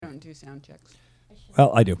do sound checks.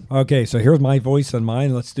 Well, I do. Okay, so here's my voice on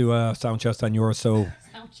mine. Let's do a sound chest on yours. So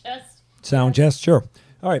sound chest, sure.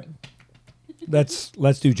 All right. Let's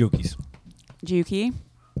do Jukies. Juki.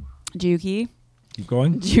 Keep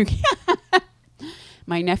going. Juki.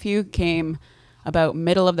 My nephew came about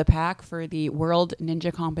middle of the pack for the World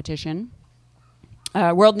Ninja competition.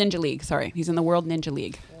 World Ninja League, sorry. He's in the World Ninja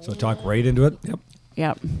League. So talk right into it. Yep.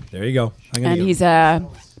 Yep. There you go. And he's now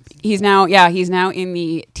in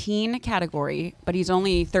the teen category, but he's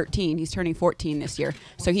only 13. He's turning 14 this year.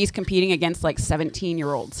 So he's competing against like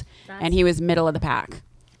 17-year-olds. And he was middle of the pack.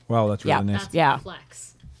 Wow, that's really nice. That's Yeah.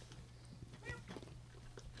 flex.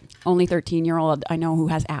 Only 13-year-old I know who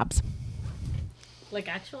has abs. Like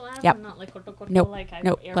actual abs? Yep. Not like Nope. like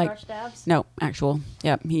Nope. airbrushed Like, abs? no, actual.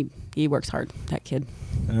 Yep. He works hard, that kid.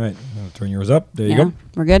 All right. I'll turn yours up. There you Yeah, go.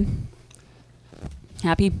 we're good.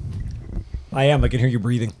 Happy? I am. I can hear you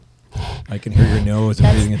breathing. I can hear your nose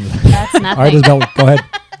breathing into the... That's nothing. All right, Isabel, go ahead.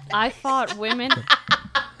 I fought women.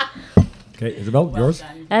 Okay, Isabel, yours?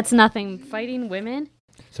 That's nothing. Fighting women?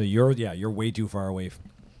 So you're way too far away.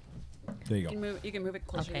 There you go. You can move it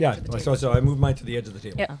closer. Okay. Yeah, so I moved mine to the edge of the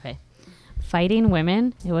table. Yep. Okay. Fighting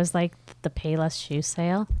women. It was like the Payless shoe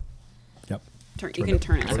sale. Yep. You can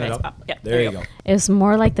turn it so Turn it it's up. up. Yep, There you go. It was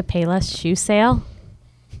more like the Payless shoe sale.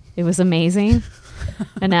 It was amazing.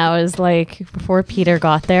 And I was like, before Peter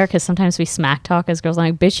got there, because sometimes we smack talk as girls, I'm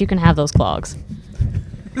like, bitch, you can have those clogs.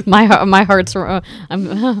 my heart's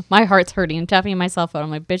my heart's hurting. I'm tapping myself out. I'm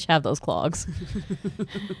like, bitch, have those clogs.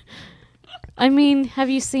 I mean, have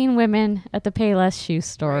you seen women at the Payless shoe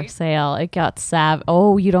store sale? It got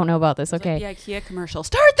Oh, you don't know about this. Okay. Like the IKEA commercial.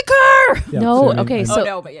 Start the car! Yeah, No, so I mean, okay, and- so- Oh,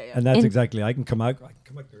 no, but yeah. And that's In- exactly, I can come out there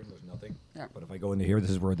and there's nothing. Yeah. But if I go into here,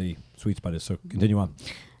 this is where the sweet spot is. So continue on.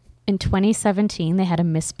 In 2017, they had a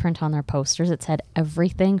misprint on their posters. It said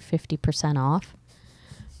everything 50% off.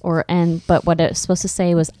 But what it was supposed to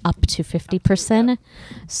say was up to 50%.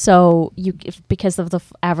 So because of the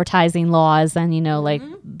advertising laws and like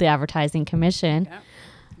the advertising commission,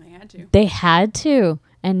 Yeah, they had to,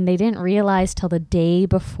 and they didn't realize till the day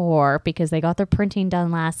before because they got their printing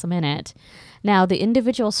done last minute. Now the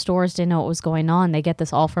individual stores didn't know what was going on. They get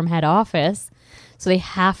this all from head office, so they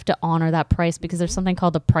have to honor that price because there's something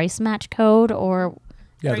called the price match code or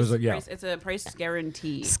Yeah, It's a price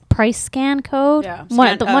guarantee. price scan code. Yeah. One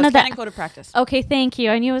of Scanning the code of practice. Okay, thank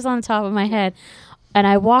you. I knew it was on the top of my head. And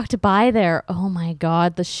I walked by there. Oh my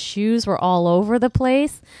God, the shoes were all over the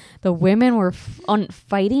place. The women were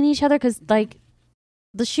fighting each other because, like,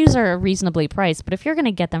 the shoes are reasonably priced. But if you're going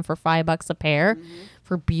to get them for $5 a pair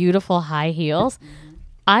for beautiful high heels,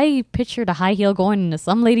 I pictured a high heel going into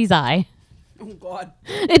some lady's eye. Oh, God.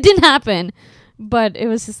 It didn't happen. But it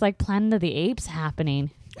was just like Planet of the Apes happening.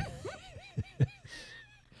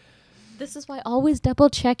 This is why always double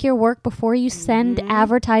check your work before you send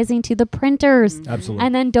advertising to the printers. Absolutely.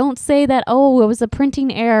 And then don't say that, oh, it was a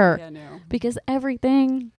printing error. Yeah, no. Because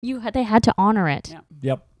everything, they had to honor it. Yeah.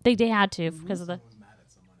 Yep. They had to because of the...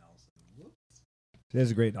 This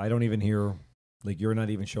is great. I don't even hear, like, you're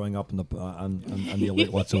not even showing up on the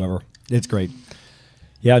alert whatsoever. It's great.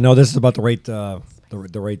 Yeah, no, this is about the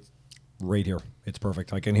right here. It's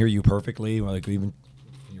perfect. I can hear you perfectly. Like, even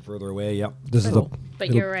when you're further away. Yeah.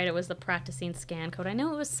 But you're right. It was the practicing scan code. I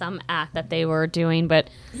know it was some act that they were doing, but...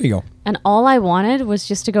 There you go. And all I wanted was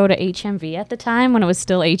just to go to HMV at the time when it was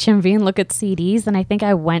still HMV and look at CDs. And I think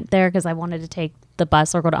I went there because I wanted to take the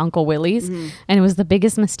bus or go to Uncle Willie's. And it was the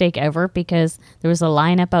biggest mistake ever because there was a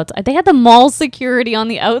lineup outside. They had the mall security on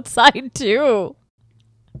the outside too.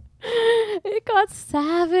 It got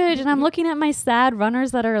savage. And I'm looking at my sad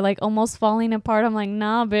runners that are like almost falling apart. I'm like,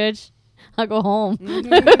 nah, bitch. I'll go home.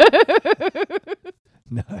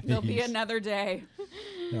 Nice. There'll be another day.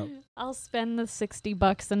 Yep. I'll spend the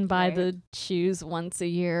 $60 and buy the shoes once a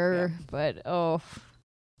year. But,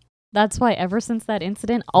 that's why ever since that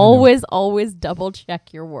incident, always double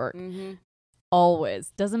check your work. Always.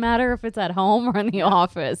 Doesn't matter if it's at home or in the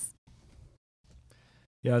office.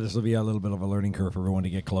 Yeah, this will be a little bit of a learning curve for everyone to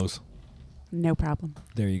get close. No problem.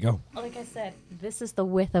 There you go. Like I said, this is the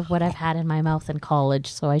width of what I've had in my mouth in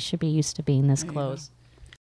college, so I should be used to being this close.